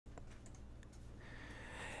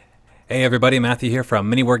Hey everybody, Matthew here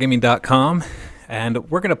from MiniWarGaming.com, and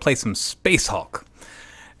we're going to play some Space Hulk.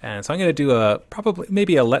 And so I'm going to do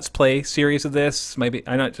maybe a Let's Play series of this. Maybe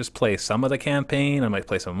I might just play some of the campaign, I might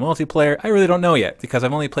play some multiplayer. I really don't know yet, because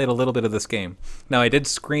I've only played a little bit of this game. Now I did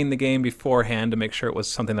screen the game beforehand to make sure it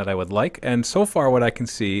was something that I would like, and so far what I can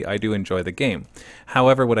see, I do enjoy the game.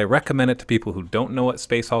 However, would I recommend it to people who don't know what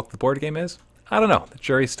Space Hulk the board game is? I don't know, the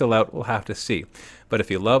jury's still out, we'll have to see. But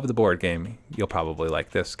if you love the board game, you'll probably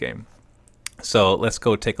like this game. So let's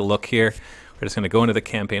go take a look here. We're just going to go into the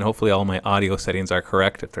campaign. Hopefully all my audio settings are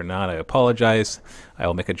correct. If they're not, I apologize. I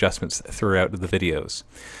will make adjustments throughout the videos.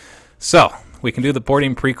 So we can do the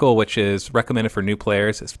boarding prequel, which is recommended for new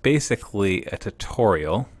players. It's basically a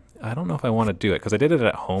tutorial. I don't know if I want to do it because I did it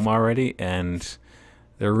at home already and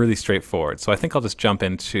they're really straightforward. So I think I'll just jump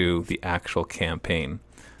into the actual campaign.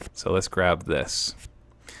 So let's grab this.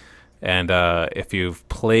 And if you've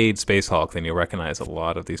played Space Hulk, then you'll recognize a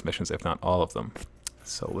lot of these missions, if not all of them.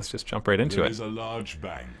 So let's just jump right into it. There is a large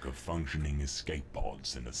bank of functioning escape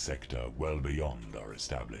pods in a sector well beyond our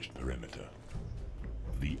established perimeter.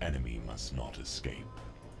 The enemy must not escape.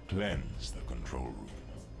 Cleanse the control room.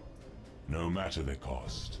 No matter the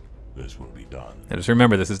cost, this will be done. And just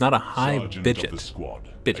remember, this is not a high Sergeant budget. of the squad,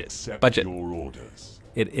 accept budget. your orders.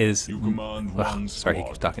 It is. You command one sorry, he squad.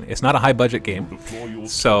 keeps talking. It's not a high budget game, Deploy your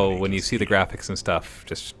so when you terminators see the here. graphics and stuff,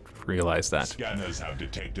 just realize that. Scanners have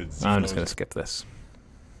detected I'm just going to skip this.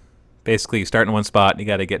 Basically, you start in one spot, and you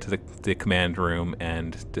got to get to the command room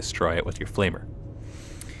and destroy it with your flamer.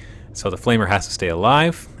 So the flamer has to stay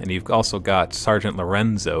alive, and you've also got Sergeant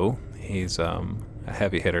Lorenzo. He's a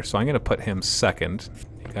heavy hitter, so I'm going to put him second.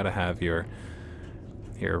 You got to have your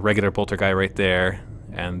regular bolter guy right there,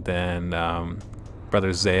 and then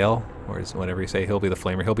Brother Zale, or whatever you say, he'll be the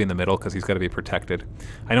flamer. He'll be in the middle because he's got to be protected.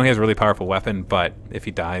 I know he has a really powerful weapon, but if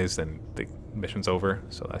he dies, then the mission's over,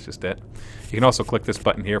 so that's just it. You can also click this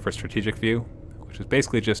button here for strategic view, which is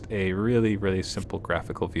basically just a really, really simple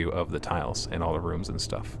graphical view of the tiles and all the rooms and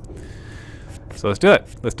stuff. So let's do it.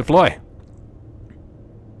 Let's deploy.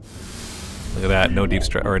 Look at that, no deep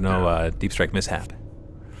strike mishap.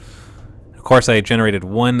 Of course, I generated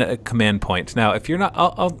one command point. Now, if you're not,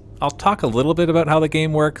 I'll talk a little bit about how the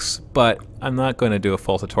game works, but I'm not going to do a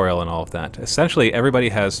full tutorial on all of that. Essentially, everybody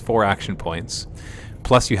has 4 action points,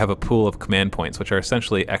 plus you have a pool of command points, which are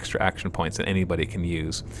essentially extra action points that anybody can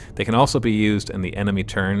use. They can also be used in the enemy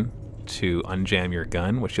turn to unjam your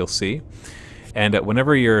gun, which you'll see. And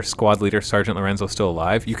whenever your squad leader, Sergeant Lorenzo, is still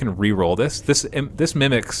alive, you can re-roll this. This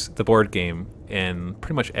mimics the board game in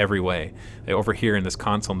pretty much every way. Over here in this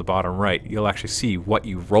console on the bottom right, you'll actually see what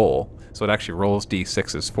you roll. So it actually rolls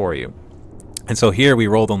d6s for you. And so here we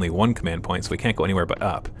rolled only 1 command point, so we can't go anywhere but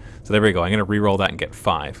up. So there we go. I'm going to re-roll that and get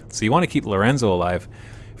 5. So you want to keep Lorenzo alive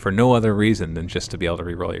for no other reason than just to be able to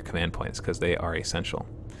re-roll your command points, because they are essential.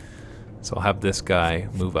 So I'll have this guy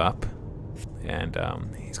move up, and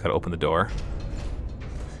he's got to open the door.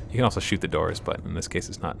 You can also shoot the doors, but in this case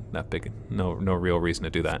it's not that big. No real reason to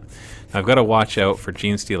do that. Now I've got to watch out for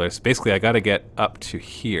gene stealers. Basically, I got to get up to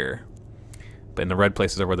here, but in the red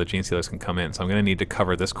places are where the gene stealers can come in. So I'm going to need to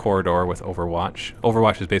cover this corridor with Overwatch.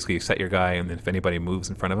 Overwatch is basically you set your guy, and then if anybody moves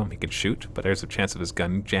in front of him, he can shoot, but there's a chance of his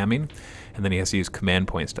gun jamming, and then he has to use command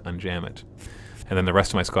points to unjam it. And then the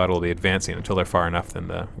rest of my squad will be advancing until they're far enough, then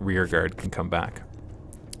the rear guard can come back.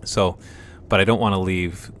 So, but I don't want to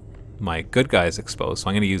leave my good guys exposed, so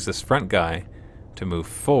I'm going to use this front guy to move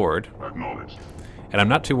forward. And I'm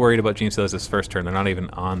not too worried about gene stealers this first turn. They're not even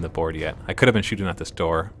on the board yet. I could have been shooting at this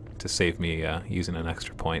door to save me using an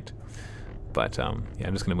extra point, but yeah,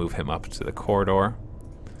 I'm just going to move him up to the corridor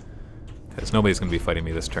because nobody's going to be fighting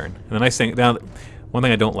me this turn. And the nice thing, now, one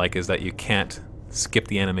thing I don't like is that you can't skip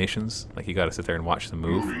the animations. Like, you got to sit there and watch them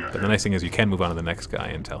move. But the nice thing is you can move on to the next guy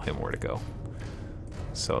and tell him where to go.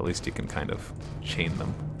 So at least you can kind of chain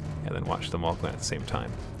them and then watch them all go at the same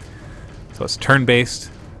time. So it's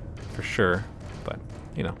turn-based for sure, but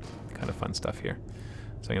you know, kind of fun stuff here.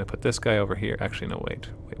 So I'm going to put this guy over here. Actually, no, wait.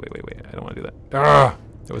 I don't want to do that. Ah!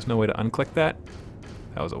 There was no way to unclick that.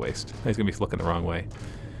 That was a waste. He's going to be looking the wrong way.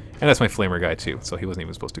 And that's my flamer guy too, so he wasn't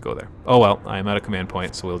even supposed to go there. Oh well, I'm out of command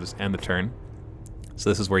point, so we'll just end the turn.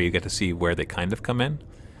 So this is where you get to see where they kind of come in.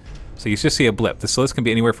 So you just see a blip. So this can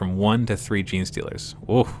be anywhere from 1 to 3 gene stealers.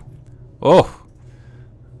 Oh! Oh!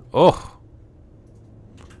 Oh!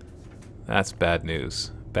 That's bad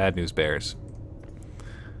news. Bad news bears.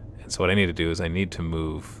 And so what I need to do is I need to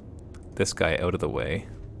move this guy out of the way.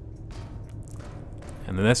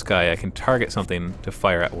 And then this guy, I can target something to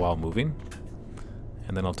fire at while moving.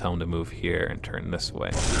 And then I'll tell him to move here and turn this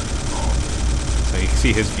way. So you can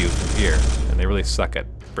see his view from here, and they really suck at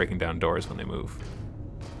breaking down doors when they move.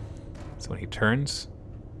 So when he turns,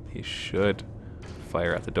 he should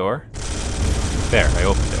fire at the door. There, I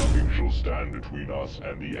opened it. Nothing shall stand between us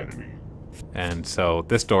and the enemy. And so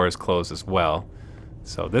this door is closed as well.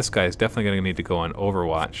 So this guy is definitely going to need to go on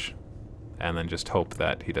Overwatch and then just hope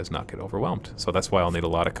that he does not get overwhelmed. So that's why I'll need a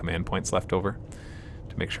lot of command points left over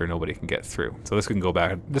to make sure nobody can get through. So this can go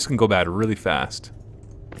bad. This can go bad really fast.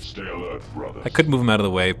 Stay alert, brothers. I could move him out of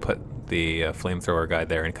the way, put the flamethrower guy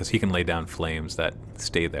there, because he can lay down flames that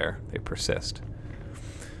stay there. They persist.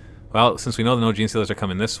 Well, since we know the no gene stealers are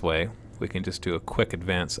coming this way, we can just do a quick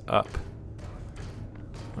advance up.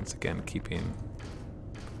 Once again, keeping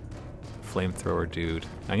flamethrower dude.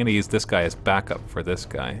 I'm going to use this guy as backup for this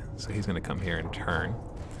guy, so he's going to come here and turn.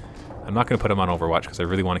 I'm not going to put him on Overwatch because I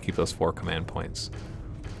really want to keep those 4 command points.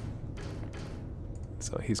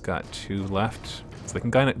 So he's got 2 left. So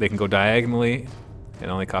they can go diagonally. It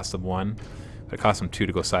only costs them 1, but it costs them 2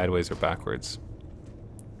 to go sideways or backwards.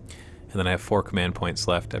 And then I have 4 command points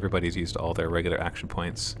left. Everybody's used all their regular action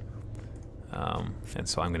points. And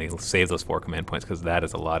so I'm going to save those 4 command points because that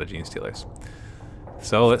is a lot of gene stealers.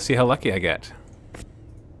 So let's see how lucky I get.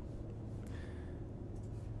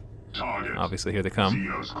 Target. Obviously, here they come.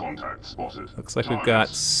 Xenos contact spotted. Looks like we've got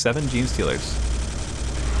 7 gene stealers.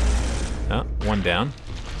 Oh, 1 down.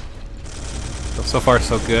 So far,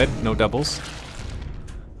 so good. No doubles.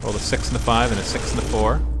 Rolled a 6 and a 5 and a 6 and a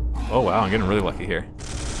 4. Oh wow, I'm getting really lucky here.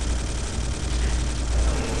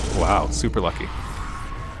 Wow, super lucky.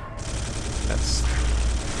 That's...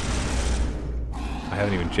 I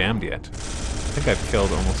haven't even jammed yet. I think I've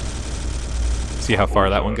killed almost... See how far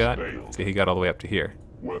that one got? See, he got all the way up to here.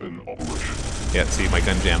 Weapon operation. Yeah, see, my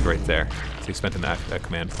gun jammed right there. So he spent a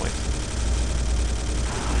command point.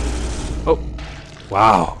 Oh!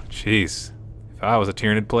 Wow, jeez. If I was a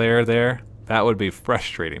Tyranid player there, that would be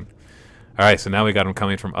frustrating. Alright, so now we got him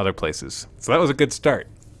coming from other places. So that was a good start.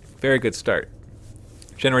 Very good start.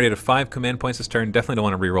 Generated 5 command points this turn. Definitely don't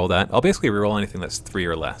want to re-roll that. I'll basically re-roll anything that's 3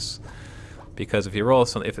 or less. Because if you roll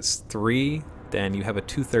something, if it's 3, then you have a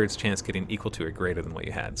 2/3 chance getting equal to or greater than what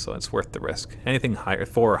you had. So it's worth the risk. Anything higher,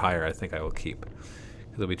 4 or higher, I think I will keep.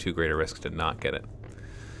 Because it'll be too great a risk to not get it.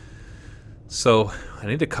 So I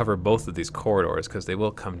need to cover both of these corridors because they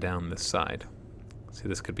will come down this side. See,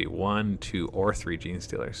 this could be 1, 2, or 3 gene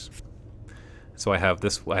stealers. So I have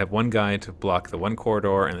this. I have one guy to block the one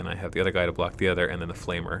corridor, and then I have the other guy to block the other, and then the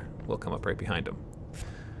flamer will come up right behind him.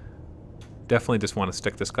 Definitely just want to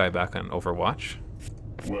stick this guy back on Overwatch.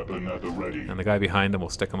 Weapon at the ready. And the guy behind him will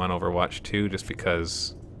stick him on Overwatch too, just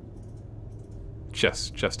because.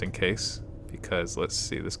 Just in case. Because let's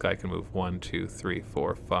see, this guy can move 1, 2, 3,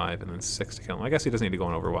 4, 5, and then 6 to kill him. I guess he doesn't need to go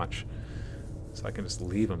on Overwatch. So I can just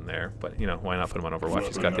leave him there, but you know, why not put him on Overwatch?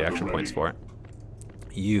 He's got the action points for it.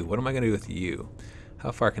 You, what am I going to do with you?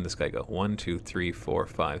 How far can this guy go? 1, 2, 3, 4,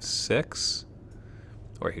 5, 6.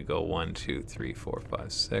 Or he could go 1, 2, 3, 4,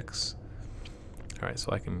 5, 6. Alright,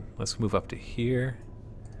 so I can, let's move up to here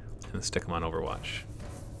and stick him on Overwatch.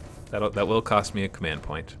 That will cost me a command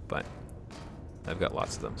point, but I've got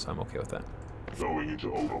lots of them, so I'm okay with that. Going into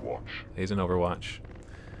Overwatch. He's in Overwatch.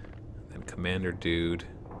 Then Commander Dude.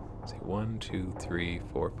 Let's see, 1, 2, 3,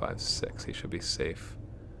 4, 5, 6. He should be safe.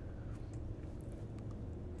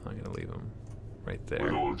 I'm going to leave him right there.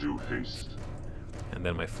 With all due haste. And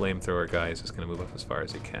then my flamethrower guy is just going to move up as far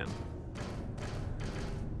as he can.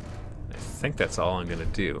 I think that's all I'm going to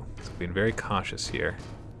do. So being very cautious here.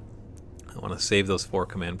 I want to save those 4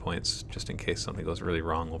 command points just in case something goes really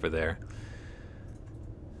wrong over there.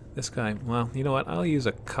 This guy, well, you know what? I'll use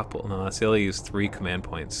a couple. No, I'll only use 3 command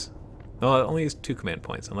points. No, I'll only use 2 command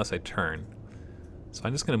points unless I turn. So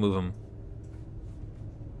I'm just going to move him.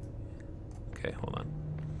 Okay, hold on.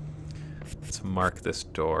 Let's mark this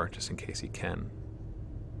door just in case he can.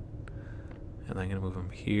 And I'm going to move him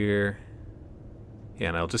here. Yeah,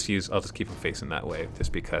 and I'll just keep him facing that way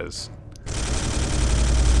just because.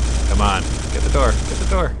 Come on, get the door, get the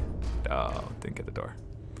door. Oh, didn't get the door.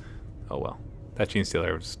 Oh well. That gene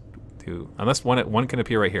stealer was two. Unless one can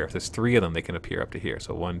appear right here. If there's 3 of them, they can appear up to here.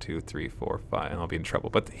 So 1, 2, 3, 4, 5, and I'll be in trouble.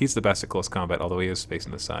 But he's the best at close combat, although he is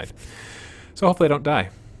facing the side. So hopefully I don't die.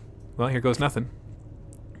 Well, here goes nothing.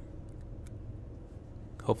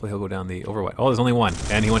 Hopefully he'll go down the Overwatch. Oh, there's only 1,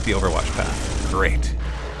 and he went the Overwatch path. Great.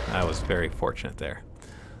 I was very fortunate there.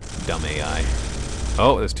 Dumb AI.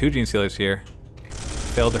 Oh, there's 2 gene stealers here.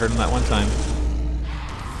 Failed to hurt him that one time.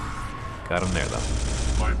 Got him there, though.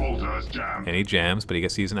 My bolter is jammed. And he jams, but he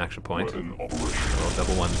gets to use an action point. Weapon operation. Roll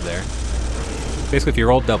double 1s there. Basically, if you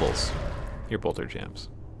roll doubles, your bolter jams.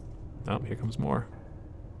 Oh, here comes more.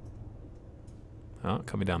 Oh,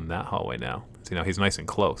 coming down that hallway now. See, now he's nice and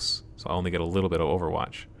close, so I only get a little bit of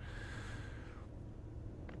Overwatch.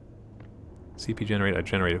 CP generated. I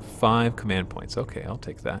generated 5 command points. Okay, I'll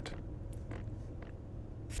take that.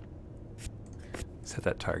 Set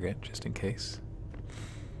that target just in case.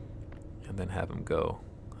 And then have him go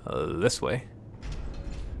this way.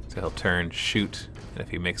 So he'll turn, shoot, and if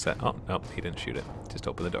he makes that... Oh, no, he didn't shoot it. Just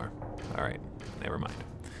open the door. Alright, never mind.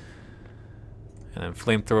 And then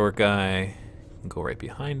flamethrower guy can go right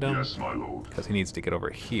behind him. Yes, my lord. Because he needs to get over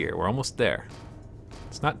here. We're almost there.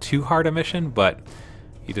 It's not too hard a mission, but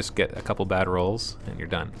you just get a couple bad rolls and you're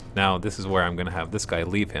done. Now, this is where I'm going to have this guy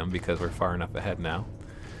leave him because we're far enough ahead now.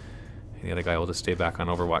 And the other guy will just stay back on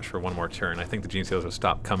Overwatch for one more turn. I think the Gene Stealers will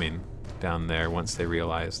stop coming down there once they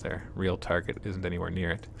realize their real target isn't anywhere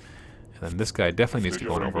near it. And then this guy definitely needs to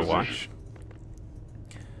go on Overwatch.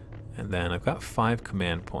 And then I've got 5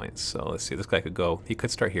 command points. So let's see, this guy could go. He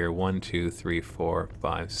could start here. 1, 2, 3, 4,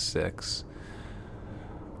 5, 6.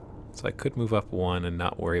 So I could move up 1 and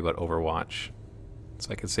not worry about Overwatch.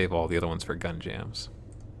 So I could save all the other ones for gun jams.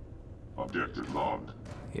 Objective logged.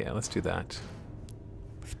 Yeah, let's do that.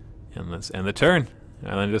 And let's end the turn.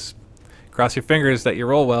 And then just cross your fingers that you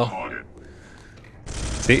roll well. Target.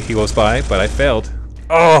 See, he goes by, but I failed.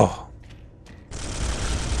 Oh!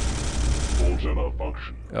 Bolter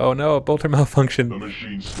malfunction. Oh no, a bolter The malfunction.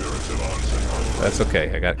 machine spirits have answered. That's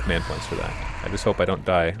okay, I got command points for that. I just hope I don't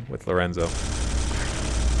die with Lorenzo.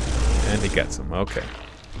 And he gets him, okay.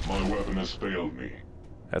 My weapon has failed me.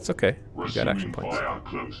 That's okay, you got action Receiving points. fire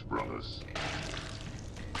close, brothers.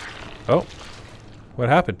 Oh, what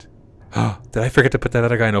happened? Did I forget to put that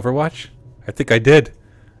other guy in Overwatch? I think I did.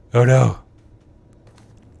 Oh no.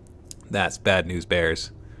 That's bad news,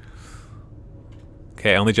 Bears.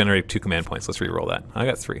 Okay, I only generated 2 command points. Let's re-roll that. I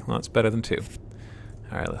got 3. Well, that's better than 2.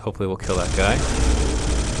 Alright, hopefully we'll kill that guy.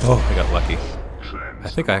 Oh, I got lucky. I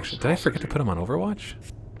think I actually... Did I forget to put him on Overwatch?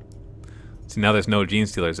 See, now there's no Gene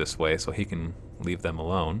Stealers this way, so he can leave them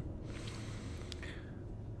alone.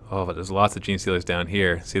 Oh, but there's lots of Gene Stealers down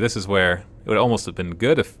here. See, this is where... It would almost have been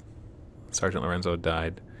good if Sergeant Lorenzo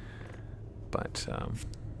died. But,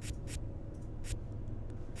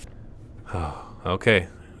 oh, okay.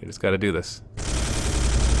 We just gotta do this.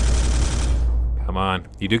 Come on.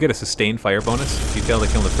 You do get a sustained fire bonus. If you fail to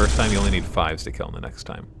kill him the first time, you only need 5s to kill him the next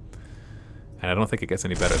time. And I don't think it gets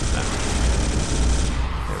any better than that.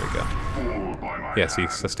 There we go. Yeah, see,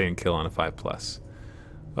 sustained kill on a 5+.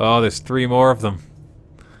 Oh, there's 3 more of them.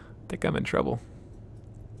 I think I'm in trouble.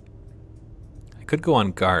 I could go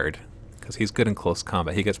on guard, because he's good in close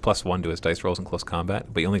combat. He gets +1 to his dice rolls in close combat,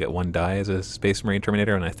 but you only get 1 die as a Space Marine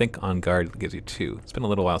Terminator, and I think on guard gives you 2. It's been a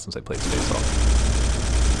little while since I played Space Hulk.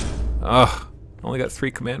 Ugh, only got 3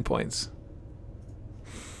 command points.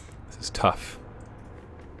 This is tough.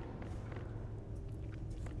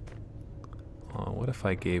 Oh, what if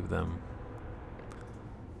I gave them...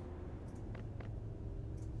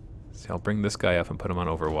 See, I'll bring this guy up and put him on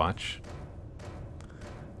Overwatch.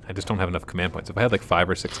 I just don't have enough command points. If I had like 5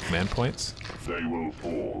 or 6 command points, They will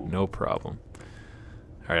fall. no problem.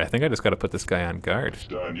 Alright, I think I just gotta put this guy on guard.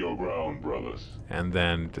 Stand your ground, brothers. And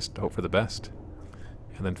then just hope for the best.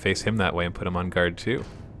 And then face him that way and put him on guard too.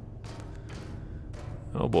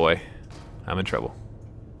 Oh boy. I'm in trouble.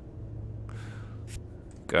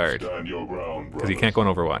 Guard. Stand your ground, Because he can't go on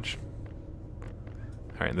Overwatch.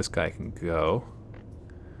 Alright, and this guy can go.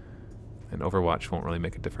 And Overwatch won't really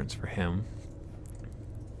make a difference for him.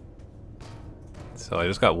 So I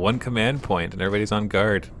just got 1 command point and everybody's on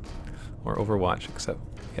guard. Or Overwatch, except...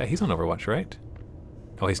 Yeah, he's on Overwatch, right?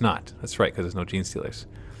 Oh, he's not. That's right, because there's no Gene Stealers.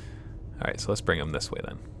 Alright, so let's bring him this way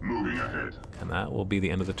then. Moving ahead. And that will be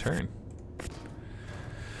the end of the turn.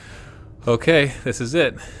 Okay, this is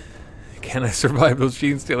it. Can I survive those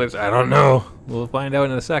Gene Stealers? I don't know. We'll find out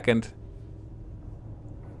in a second.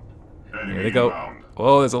 Enemy Here they go. inbound.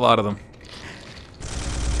 Oh, there's a lot of them.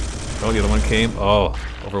 Oh, the other one came. Oh,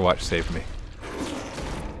 Overwatch saved me.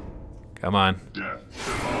 Come on. Death.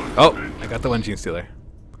 Oh, I got the 1 Gene Stealer.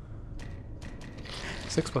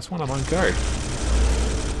 6+1, I'm on guard.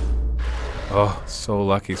 Oh, so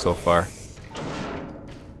lucky so far.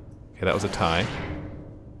 Okay, that was a tie.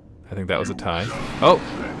 I think that was a tie. Oh!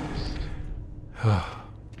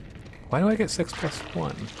 Why do I get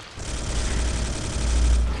 6+1?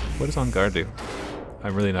 What does on guard do?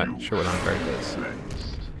 I'm really not sure what on guard does.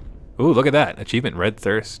 Ooh, look at that. Achievement, Red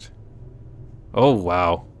Thirst. Oh,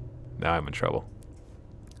 wow. Now I'm in trouble.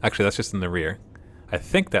 Actually, that's just in the rear. I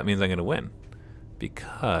think that means I'm going to win.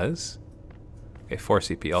 Because... Okay, 4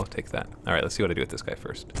 CP, I'll take that. Alright, let's see what I do with this guy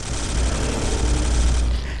first.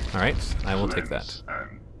 Alright, I will take that.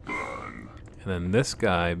 And then this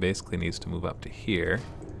guy basically needs to move up to here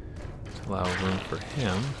to allow room for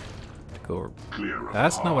him to go...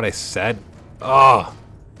 That's not what I said. Oh!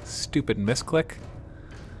 Stupid misclick.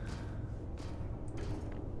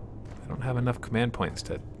 I don't have enough command points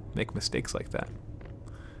to make mistakes like that.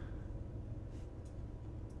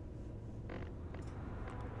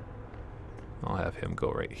 I'll have him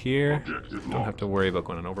go right here. Don't have to worry about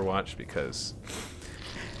going on Overwatch because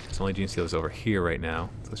it's only Gene Stealers over here right now.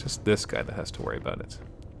 So it's just this guy that has to worry about it.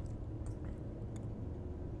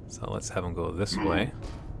 So let's have him go this way.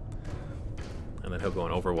 And then he'll go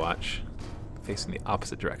on Overwatch, facing the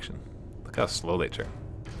opposite direction. Look how slow they turn.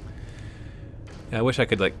 Yeah, I wish I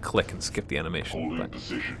could like click and skip the animation, but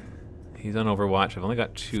he's on Overwatch. I've only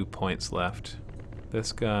got 2 points left.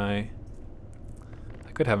 This guy,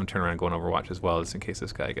 I could have him turn around and go on Overwatch as well, just in case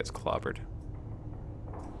this guy gets clobbered.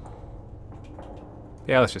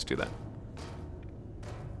 Yeah, let's just do that.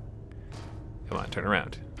 Come on, turn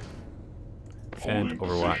around. And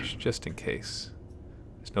Overwatch, just in case.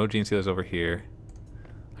 There's no Gene Stealers over here.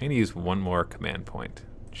 I'm going to use one more command point,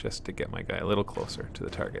 just to get my guy a little closer to the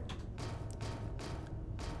target.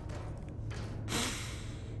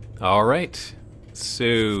 Alright,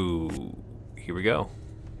 so here we go.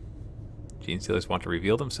 Gene Stealers want to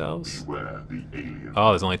reveal themselves. Oh,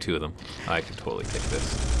 there's only 2 of them. I can totally take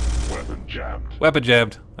this. Weapon jammed. Weapon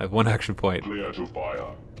jammed. I have 1 action point. Clear to fire.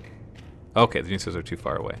 Okay, the Gene Stealers are too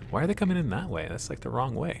far away. Why are they coming in that way? That's like the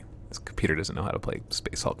wrong way. This computer doesn't know how to play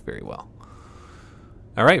Space Hulk very well.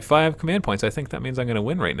 Alright, 5 command points. I think that means I'm going to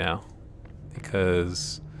win right now.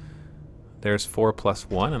 Because there's 4 plus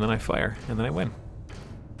 1, and then I fire, and then I win.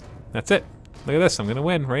 That's it. Look at this. I'm going to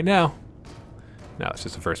win right now. Now, it's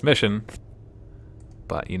just the first mission.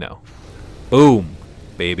 But, you know. Boom,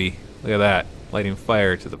 baby. Look at that. Lighting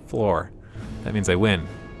fire to the floor. That means I win.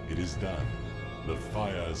 It is done. The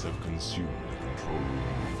fires have consumed the control room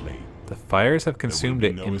in flame. The fires have consumed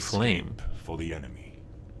it no in flame. For the enemy.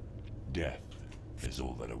 Death is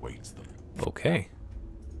all that awaits them. Okay.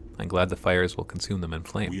 I'm glad the fires will consume them in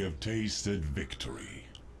flame. We have tasted victory,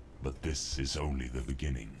 but this is only the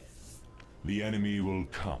beginning. The enemy will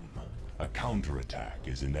come. A counterattack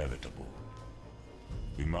is inevitable.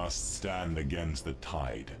 We must stand against the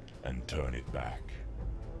tide and turn it back.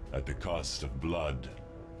 At the cost of blood,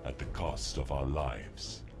 at the cost of our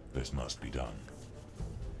lives, this must be done.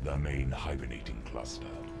 The main hibernating cluster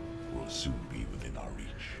will soon be within our reach.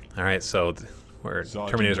 Alright, so where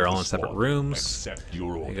Terminators are all in separate rooms.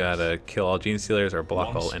 You gotta kill all Gene Stealers or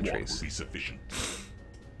block all entries. Will be sufficient.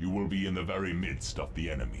 You will be in the very midst of the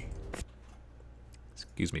enemy.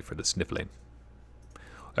 Excuse me for the sniffling.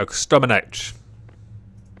 Exterminate!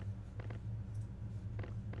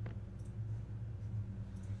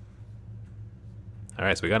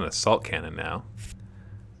 Alright, so we got an assault cannon now.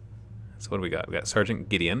 So what do we got? We got Sergeant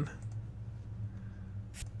Gideon.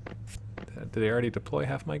 Did they already deploy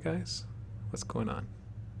half my guys? What's going on?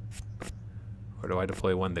 Or do I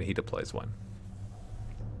deploy one, then he deploys one?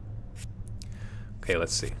 Okay,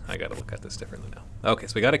 let's see. I gotta look at this differently now. Okay,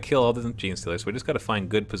 so we gotta kill all the Gene Stealers. So we just gotta find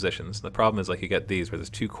good positions. The problem is, like, you get these where there's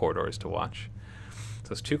 2 corridors to watch. So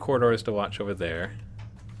there's 2 corridors to watch over there.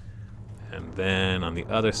 And then on the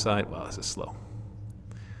other side, wow, this is slow.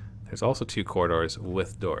 There's also 2 corridors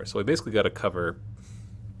with doors. So we basically gotta cover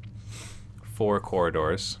 4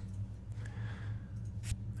 corridors.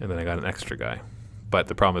 And then I got an extra guy. But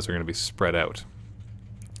the problem is we're gonna be spread out.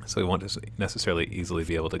 So we won't necessarily easily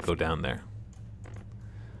be able to go down there.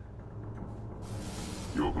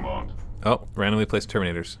 Your command. Oh, randomly placed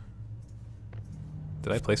Terminators.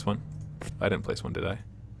 Did I place one? I didn't place one, did I?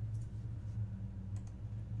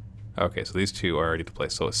 Okay, so these 2 are already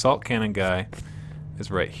placed. So assault cannon guy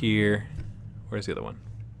is right here. Where's the other one?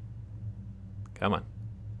 Come on.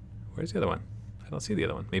 Where's the other one? I don't see the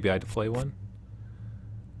other one. Maybe I deploy one?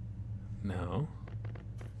 No.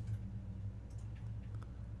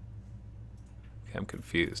 Okay, I'm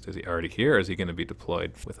confused. Is he already here, or is he going to be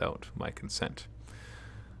deployed without my consent?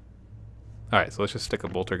 Alright, so let's just stick a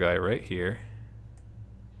bolter guy right here.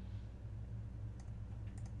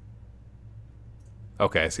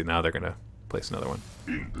 Okay, I see. Now they're going to place another one.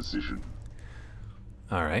 In position.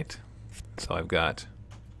 Alright. So I've got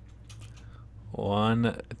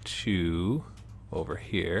 1, 2 over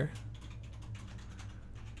here.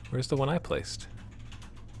 Where's the one I placed?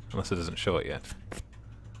 Unless it doesn't show it yet.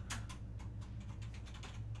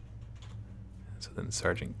 So then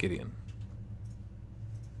Sergeant Gideon.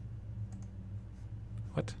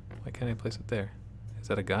 What? Why can't I place it there? Is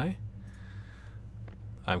that a guy?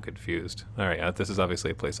 I'm confused. Alright, this is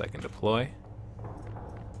obviously a place I can deploy.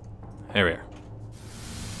 There we are.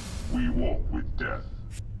 We walk with death.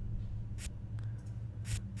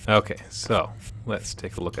 Okay, so let's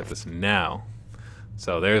take a look at this now.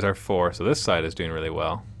 So there's our 4. So this side is doing really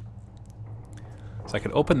well. So I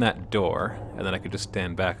could open that door, and then I could just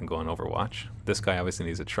stand back and go on Overwatch. This guy obviously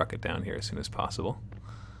needs to truck it down here as soon as possible.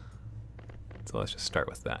 So let's just start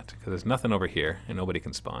with that, because there's nothing over here, and nobody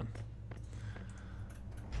can spawn.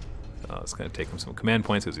 So it's going to take him some command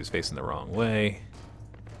points because he's facing the wrong way.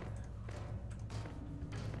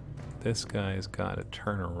 This guy's got to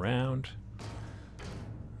turn around.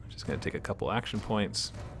 Just going to take a couple action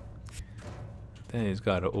points. Then he's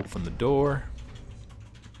got to open the door.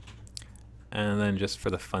 And then just for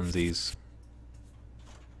the funsies,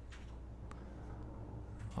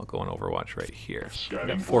 I'll go on Overwatch right here. I've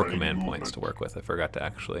got 4 command points to work with. I forgot to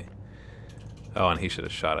actually... Oh, and he should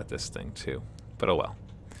have shot at this thing too. But oh well.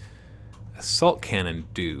 Assault cannon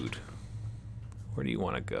dude. Where do you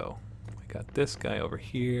want to go? I got this guy over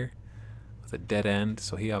here with a dead end,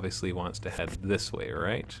 so he obviously wants to head this way,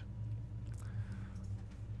 right?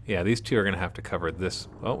 Yeah, these two are going to have to cover this.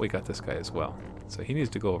 Oh, we got this guy as well. So he needs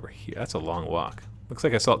to go over here. That's a long walk. Looks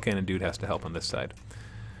like Assault Cannon Dude has to help on this side.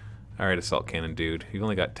 Alright, Assault Cannon Dude. You've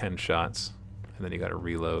only got 10 shots. And then you got to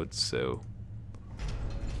reload, so...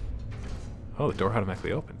 Oh, the door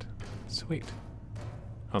automatically opened. Sweet.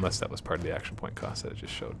 Unless that was part of the action point cost that it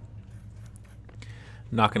just showed.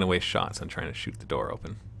 Knocking away shots and trying to shoot the door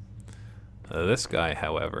open. This guy,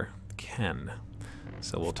 however, can.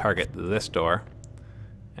 So we'll target this door.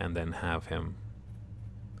 And then have him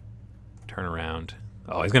turn around.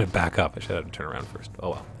 Oh, he's going to back up. I should have him turn around first.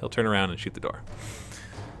 Oh well. He'll turn around and shoot the door.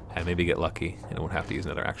 And maybe get lucky and won't have to use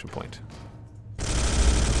another action point.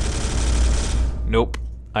 Nope.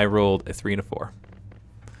 I rolled a 3 and a 4.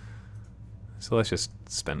 So let's just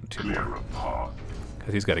spend 2 more.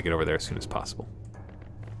 Because he's got to get over there as soon as possible.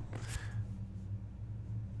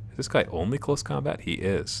 Is this guy only close combat? He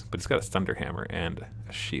is. But he's got a Thunder Hammer and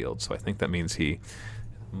a shield. So I think that means he...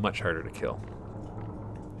 much harder to kill.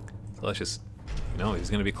 So let's just, he's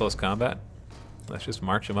going to be close combat. Let's just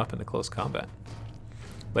march him up into close combat.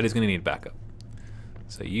 But he's going to need backup.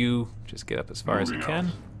 So you just get up as far as you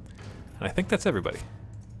can. And I think that's everybody.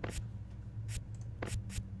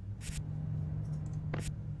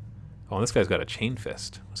 Oh, and this guy's got a chain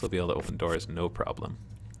fist. So he'll be able to open doors no problem.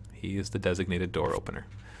 He is the designated door opener.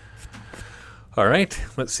 Alright,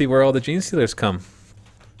 let's see where all the Gene Stealers come.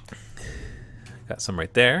 Got some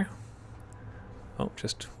right there. Oh,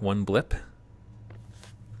 just 1 blip.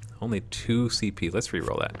 Only 2 CP. Let's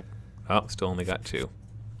re-roll that. Oh, still only got 2.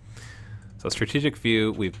 So strategic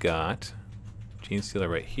view, we've got Gene Stealer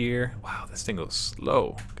right here. Wow, this thing goes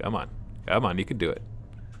slow. Come on. Come on, you can do it.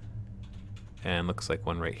 And looks like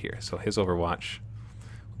 1 right here. So his Overwatch,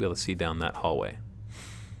 we'll be able to see down that hallway.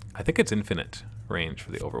 I think it's infinite range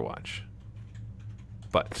for the Overwatch.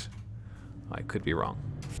 But I could be wrong.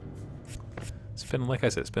 It's been, like I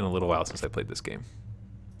said, it's been a little while since I played this game.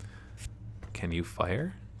 Can you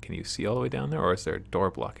fire? Can you see all the way down there, or is there a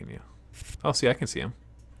door blocking you? Oh, see, I can see him.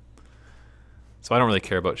 So I don't really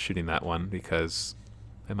care about shooting that one because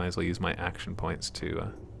I might as well use my action points to...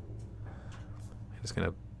 I'm just going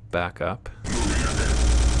to back up.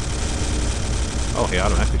 Oh, he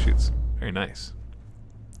automatically shoots. Very nice.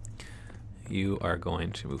 You are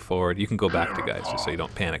going to move forward. You can go back to guys just so you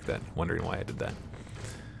don't panic then, wondering why I did that.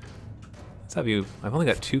 Let's have you... I've only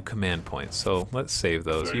got 2 command points, so let's save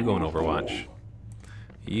those. You go in Overwatch.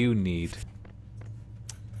 You need...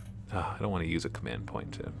 I don't want to use a command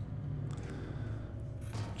point to...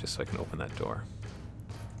 just so I can open that door.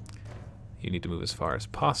 You need to move as far as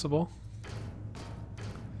possible.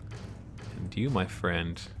 And you, my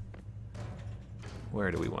friend...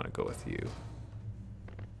 Where do we want to go with you?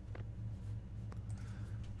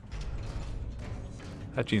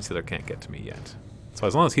 That Gene Stealer can't get to me yet. So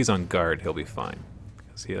as long as he's on guard, he'll be fine.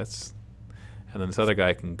 See, that's... And then this other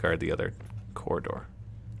guy can guard the other corridor.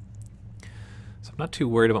 So I'm not too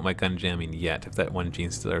worried about my gun jamming yet. If that one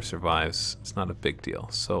Gene Stealer survives, it's not a big deal.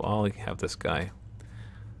 So I'll have this guy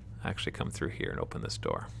actually come through here and open this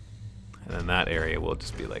door. And then that area will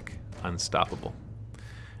just be like unstoppable.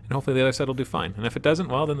 And hopefully the other side will do fine. And if it doesn't,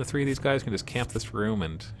 well, then the 3 of these guys can just camp this room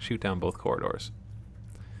and shoot down both corridors.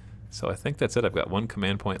 So I think that's it. I've got 1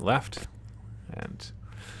 command point left. And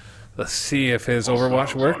let's see if his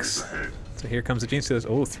Overwatch works. So here comes the Gene Stealers.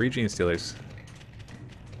 Oh, 3 Gene Stealers.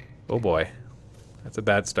 Oh boy. That's a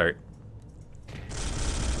bad start.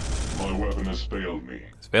 My weapon has failed me.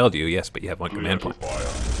 It's failed you, yes, but you have 1 command point.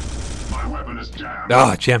 My weapon is jammed.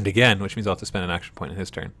 Oh, jammed again, which means I'll have to spend an action point in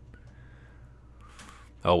his turn.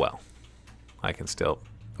 Oh well. I can still...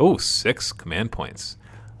 Oh, 6 command points.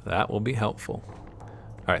 That will be helpful.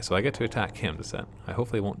 Alright, so I get to attack him. Does that... I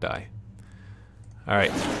hopefully won't die.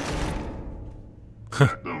 Alright.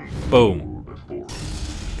 Boom.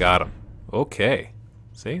 Got him. Okay.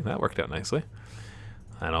 See, that worked out nicely.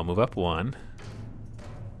 And I'll move up one.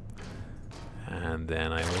 And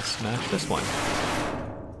then I will smash this one.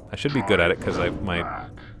 I should be good at it because I might...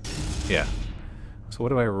 Yeah. So what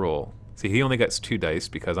do I roll? See, he only gets 2 dice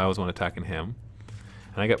because I was the one attacking him.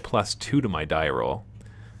 And I get +2 to my die roll.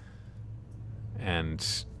 And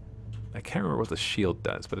I can't remember what the shield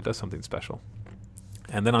does, but it does something special.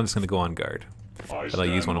 And then I'm just going to go on guard. But I'll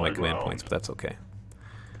use one of my command points, but that's okay.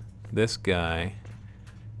 This guy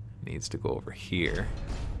needs to go over here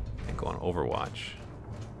and go on Overwatch.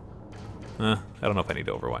 I don't know if I need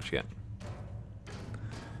to Overwatch yet.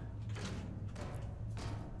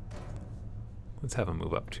 Let's have him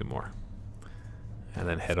move up 2 more. And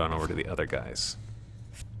then head on over to the other guys.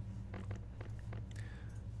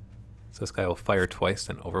 So this guy will fire twice,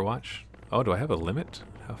 then Overwatch. Oh, do I have a limit?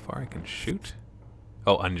 How far I can shoot?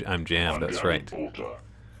 Oh, I'm jammed, that's right. If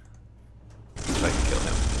I can kill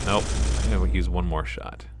him. Nope. I'm going to use one more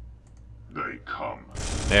shot. They come.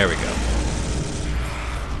 There we go.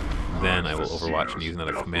 Then I will Overwatch and use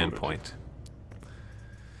another command point.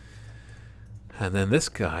 And then this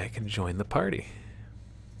guy can join the party.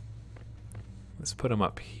 Let's put him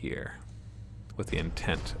up here with the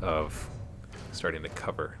intent of starting to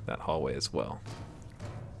cover that hallway as well.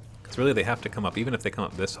 Because really they have to come up, even if they come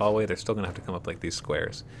up this hallway, they're still going to have to come up like these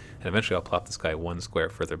squares. And eventually I'll plop this guy 1 square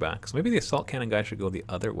further back. So maybe the assault cannon guy should go the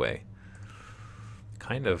other way.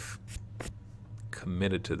 Kind of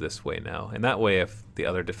committed to this way now. And that way if the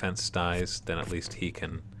other defense dies, then at least he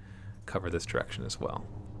can cover this direction as well.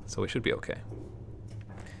 So we should be okay.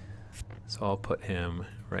 So I'll put him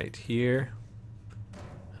right here.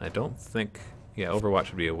 And I don't think... Yeah, Overwatch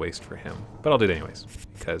would be a waste for him. But I'll do it anyways,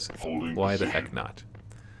 because why the heck not?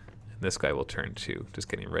 And this guy will turn too, just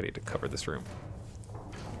getting ready to cover this room.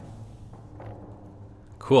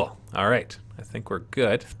 Cool. Alright. I think we're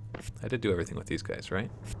good. I did do everything with these guys, right?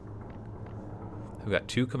 I've got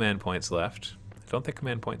 2 command points left. I don't think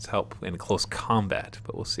command points help in close combat,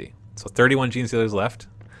 but we'll see. So 31 Gene Stealers left. So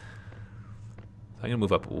I'm going to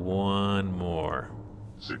move up 1 more.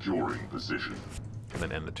 Securing position. And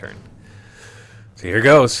then end the turn. So here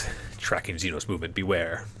goes. Tracking Xenos movement,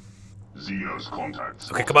 beware. Xenos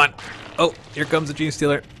contacts. Okay, come on. Oh, here comes the Gene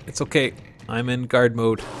Stealer. It's okay. I'm in guard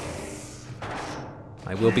mode.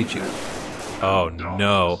 I will beat you. Oh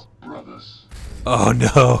no. Brothers. Oh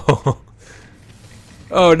no.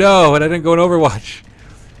 Oh no, and I didn't go in Overwatch.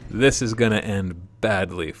 This is gonna end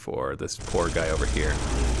badly for this poor guy over here.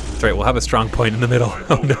 That's right, we'll have a strong point in the middle.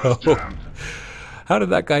 Oh no. How did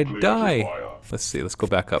that guy die? Let's see, let's go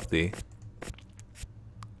back up the...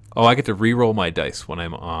 Oh, I get to re-roll my dice when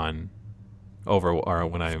I'm on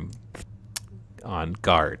when I'm on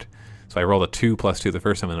guard. So I rolled a 2 + 2 the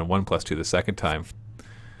first time and then a 1 + 2 the second time.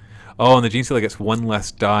 Oh, and the Gene Stealer gets 1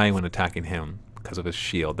 less die when attacking him because of his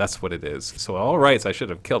shield. That's what it is. So alright, so I should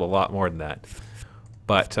have killed a lot more than that.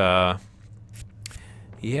 But,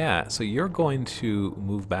 yeah, so you're going to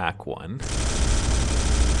move back 1. And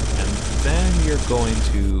then you're going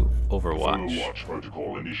to Overwatch. Overwatch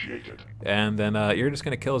protocol initiated. And then you're just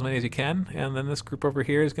going to kill as many as you can, and then this group over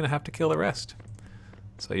here is going to have to kill the rest.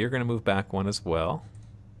 So you're going to move back 1 as well.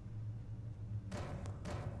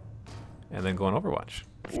 And then go on Overwatch.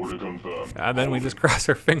 Order confirmed. And then we just cross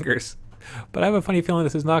our fingers. But I have a funny feeling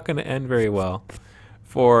this is not going to end very well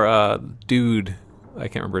for dude. I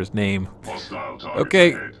can't remember his name.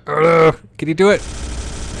 Okay, can you do it?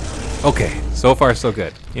 Okay, so far so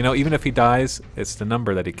good. You know, even if he dies, it's the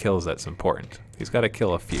number that he kills that's important. He's got to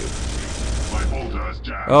kill a few.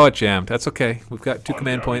 Oh, it jammed. That's okay. We've got 2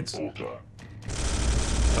 command points. Oh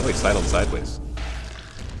wait, sidled sideways.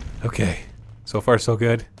 Okay, so far so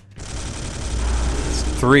good.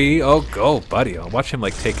 3. Oh, go, buddy. I'll watch him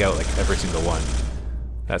like take out like every single one.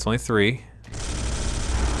 That's only 3.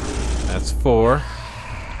 That's 4.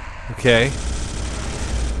 Okay.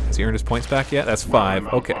 Has he earned his points back yet? That's 5.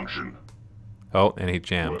 Okay. Oh, and he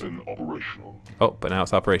jammed. Oh, but now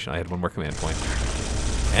it's operational. I had 1 more command point.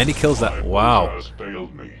 And he kills that. Wow.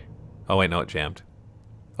 Oh, wait, no, it jammed.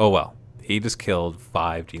 Oh, well. He just killed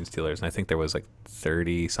 5 Gene Stealers, and I think there was like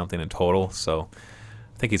 30-something in total, so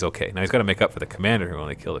I think he's okay. Now he's got to make up for the commander who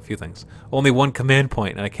only killed a few things. Only 1 command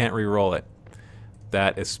point, and I can't re-roll it.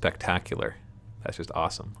 That is spectacular. That's just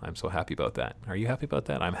awesome. I'm so happy about that. Are you happy about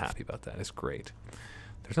that? I'm happy about that. It's great.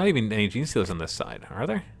 There's not even any Gene Stealers on this side, are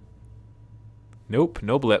there? Nope,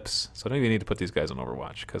 no blips. So I don't even need to put these guys on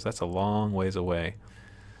Overwatch, because that's a long ways away.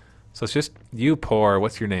 So it's just you poor,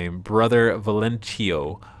 what's your name? Brother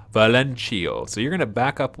Valencio. Valencio. So you're going to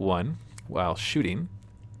back up 1 while shooting,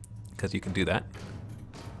 because you can do that.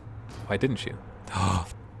 Why didn't you?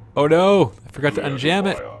 Oh no! I forgot to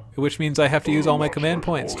unjam it, which means I have to use all my command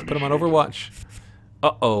points to put them on Overwatch.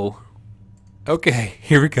 Uh-oh. Okay,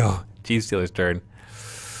 here we go. Genestealer's turn.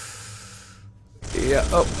 Yeah,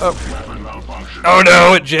 oh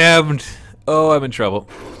no, it jammed. Oh, I'm in trouble.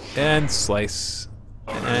 And slice.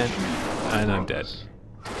 And I'm dead.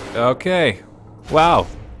 Okay. Wow.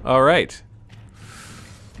 Alright.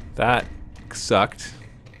 That sucked.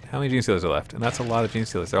 How many Genestealers are left? And that's a lot of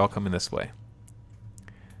Genestealers. They're all coming this way.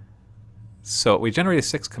 So we generated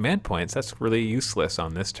 6 command points. That's really useless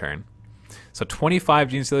on this turn. So 25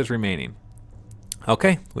 Genestealers remaining.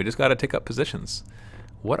 Okay, we just got to take up positions.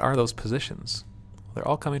 What are those positions? They're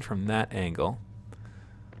all coming from that angle.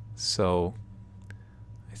 So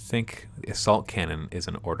I think the assault cannon is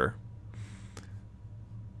in order.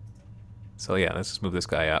 So yeah, let's just move this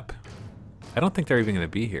guy up. I don't think they're even going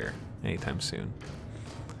to be here anytime soon.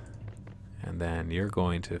 And then you're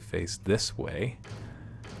going to face this way.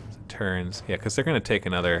 So turns, yeah, because they're going to take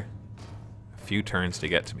another few turns to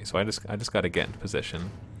get to me. So I just got to get in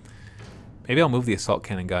position. Maybe I'll move the assault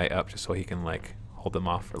cannon guy up just so he can like hold them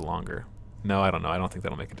off for longer. No, I don't know. I don't think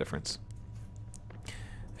that'll make a difference.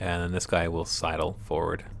 And then this guy will sidle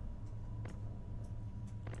forward.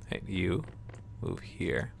 Hey, you move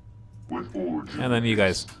here. And then you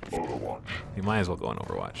guys, you might as well go in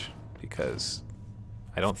Overwatch because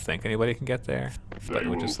I don't think anybody can get there. But it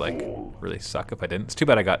would just like really suck if I didn't. It's too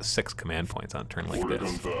bad I got 6 command points on a turn like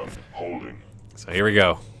this. So here we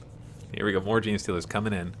go. Here we go. More Genestealers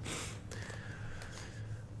coming in.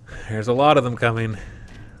 There's a lot of them coming.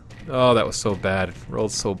 Oh, that was so bad.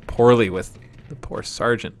 Rolled so poorly with the poor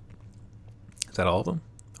sergeant. Is that all of them?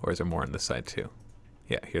 Or is there more on this side too?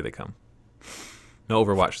 Yeah, here they come. No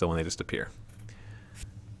Overwatch though when they just appear.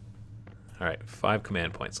 Alright, 5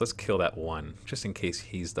 command points. Let's kill that one, just in case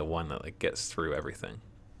he's the one that like gets through everything.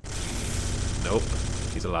 Nope.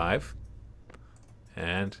 He's alive.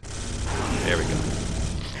 And there we go.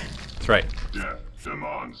 That's right.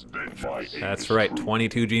 That's right.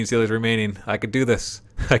 22 Genestealers remaining. I could do this.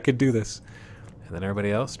 I could do this. And then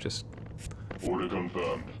everybody else just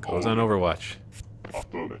goes on Overwatch.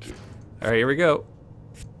 Alright, here we go.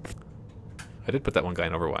 I did put that one guy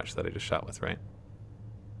in Overwatch that I just shot with, right?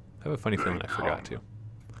 I have a funny feeling I forgot to.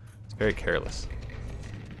 It's very careless.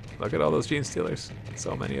 Look at all those Genestealers.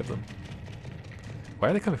 So many of them. Why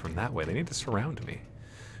are they coming from that way? They need to surround me.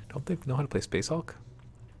 Don't they know how to play Space Hulk?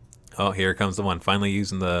 Oh, here comes the one. Finally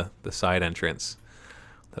using the side entrance.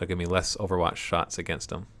 That'll give me less Overwatch shots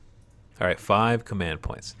against him. Alright, 5 command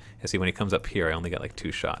points. You see, when he comes up here, I only get like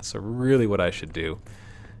 2 shots. So really what I should do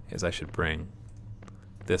is I should bring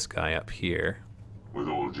this guy up here. With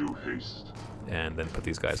all due haste. And then put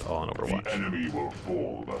these guys all on Overwatch. The enemy will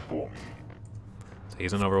fall before me. So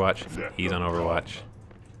he's on Overwatch, he's on Overwatch,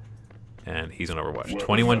 and he's on Overwatch.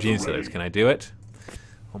 21 Genestealers. Can I do it?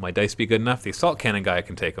 Will my dice be good enough? The assault cannon guy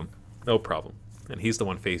can take him. No problem. And he's the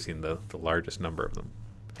one facing the largest number of them.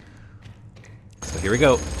 So here we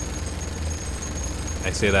go.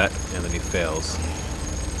 I say that, and then he fails.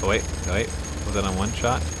 Oh wait, was that on one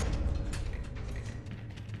shot?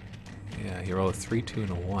 Yeah, he rolled a 3, 2,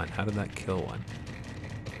 and a 1. How did that kill one?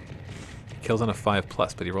 He kills on a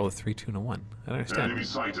 5+, but he rolled a 3, 2, and a 1. I don't understand. Enemy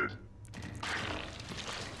sighted.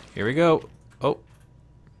 Here we go. Oh.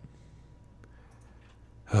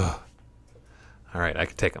 Alright, I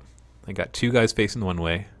can take him. I got 2 guys facing one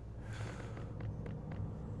way.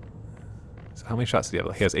 So how many shots did he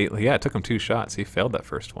have? He has 8. Yeah, it took him 2 shots. He failed that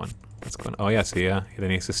first one. What's going on? Oh, yeah, see, yeah.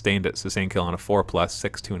 Then he sustained it. Sustained kill on a 4+,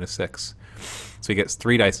 6, 2, and a 6. So he gets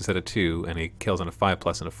 3 dice instead of 2, and he kills on a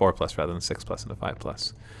 5+ and a 4+ rather than 6+ and a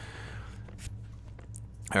 5+.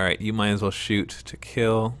 Alright, you might as well shoot to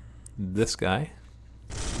kill this guy.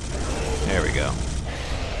 There we go.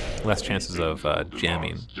 Less chances of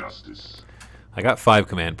jamming. I got 5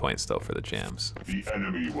 command points, though, for the jams. The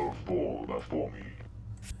enemy will fall before me.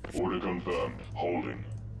 Order confirmed. Holding.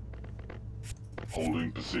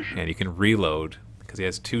 Holding position. And you can reload, because he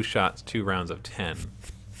has 2 shots, 2 rounds of 10.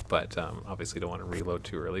 But obviously don't want to reload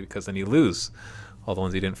too early, because then you lose all the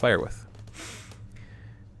ones you didn't fire with.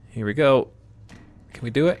 Here we go. Can we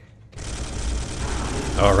do it?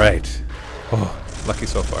 All right. Oh, lucky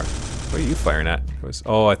so far. What are you firing at?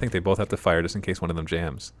 Oh, I think they both have to fire just in case one of them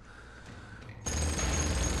jams.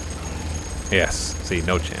 Yes. See,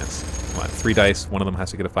 no chance. Come on, 3 dice. One of them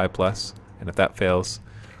has to get a 5+, and if that fails,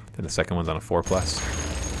 then the second one's on a 4+.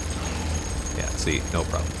 Yeah. See, no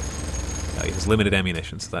problem. He has limited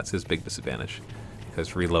ammunition, so that's his big disadvantage.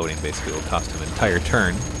 Because reloading basically will cost him an entire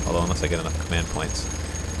turn, although unless I get enough command points.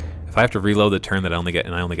 If I have to reload the turn that I only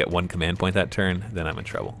get 1 command point that turn, then I'm in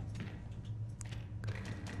trouble.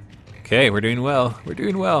 Okay, we're doing well. We're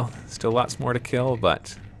doing well. Still lots more to kill,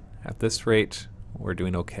 but at this rate, we're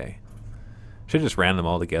doing okay. Should have just ran them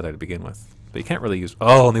all together to begin with. But you can't really use...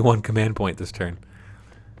 Oh, only one command point this turn.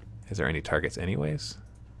 Is there any targets anyways?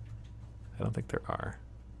 I don't think there are.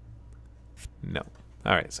 No.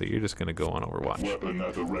 Alright, so you're just going to go on Overwatch. Weapon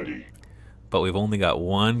at the ready. But we've only got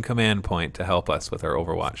one command point to help us with our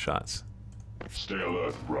Overwatch shots. Stay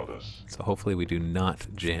alert, brothers. So hopefully we do not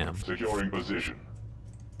jam. Securing position.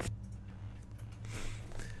 There's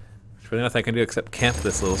really nothing I can do except camp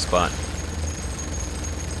this little spot.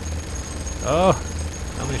 Oh!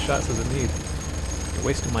 How many shots does it need? You're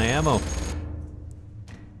wasting my ammo.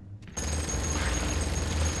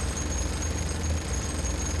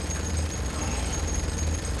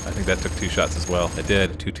 I think that took 2 shots as well. It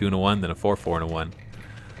did. 2, 2, and a 1, then a 4, 4, and a 1.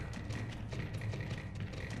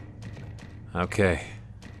 Okay.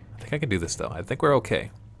 I think I can do this, though. I think we're okay.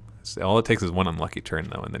 All it takes is one unlucky turn,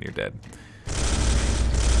 though, and then you're dead.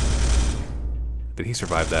 Did he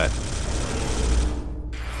survive that?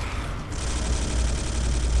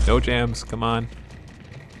 No jams. Come on.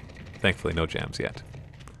 Thankfully, no jams yet.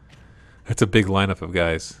 That's a big lineup of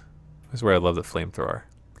guys. This is where I love the flamethrower,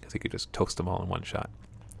 because he could just toast them all in one shot.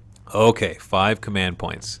 Okay, 5 command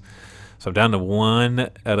points. So I'm down to 1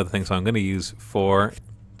 out of the thing, so I'm going to use 4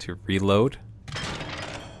 to reload.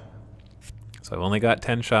 So I've only got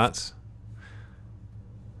 10 shots.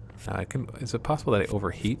 Is it possible that I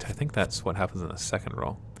overheat? I think that's what happens in the second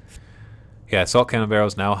roll. Yeah, assault cannon barrel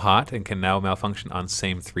is now hot and can now malfunction on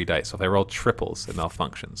same 3 dice. So if I roll triples, it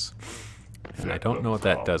malfunctions. And I don't know what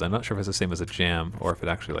that does. I'm not sure if it's the same as a jam or if it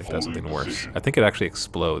actually like does something worse. I think it actually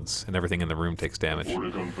explodes and everything in the room takes damage.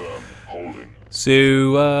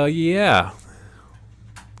 So yeah,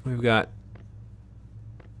 we've got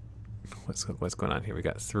what's going on here? We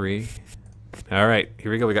got 3. All right,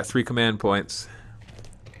 here we go. We got 3 command points.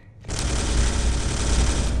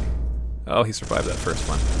 Oh, he survived that first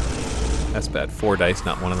one. That's bad. 4 dice,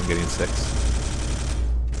 not one of them getting 6.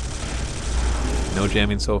 No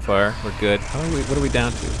jamming so far. We're good. What are we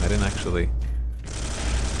down to? I didn't actually...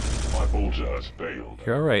 My bolter has failed.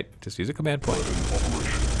 You're alright. Just use a command point.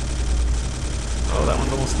 Oh, that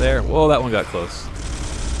one's almost there. Whoa, that one got close.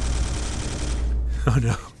 Oh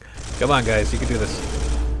no. Come on, guys. You can do this.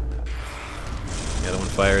 The other one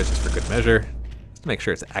fires just for good measure. Just to make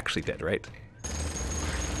sure it's actually dead, right?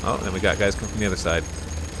 Oh, and then we got guys coming from the other side.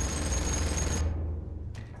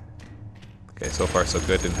 Okay, so far so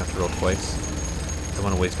good. Didn't have to roll twice. Don't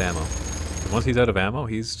want to waste ammo. And once he's out of ammo,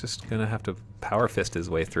 he's just going to have to power fist his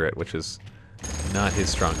way through it, which is not his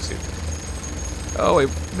strong suit. Oh, I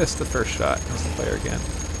missed the first shot. Missed the fire again.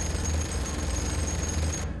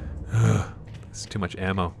 This is too much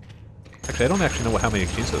ammo. Actually, I don't actually know how many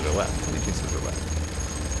gene sealers are left. How many gene sealers are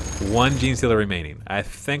left? 1 gene sealer remaining. I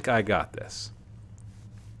think I got this.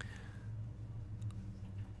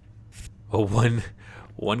 Oh,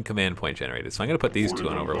 one command point generated. So I'm going to put these 2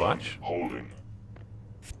 on Overwatch. Holding.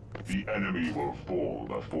 The enemy will fall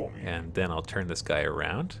before me. And then I'll turn this guy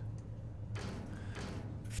around.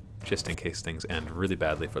 Just in case things end really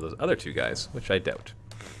badly for those other 2 guys, which I doubt.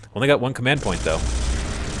 Only got 1 command point, though.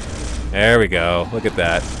 There we go. Look at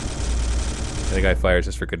that. The guy fires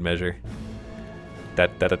just for good measure. Da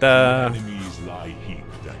da da da. Enemies lie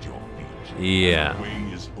heaped at your feet. Yeah. The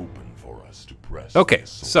way is open for us to press. Okay,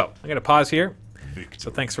 so I'm going to pause here.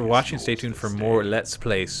 So thanks for watching. Stay tuned for more Let's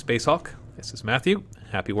Play Space Hulk. This is Matthew.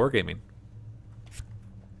 Happy wargaming.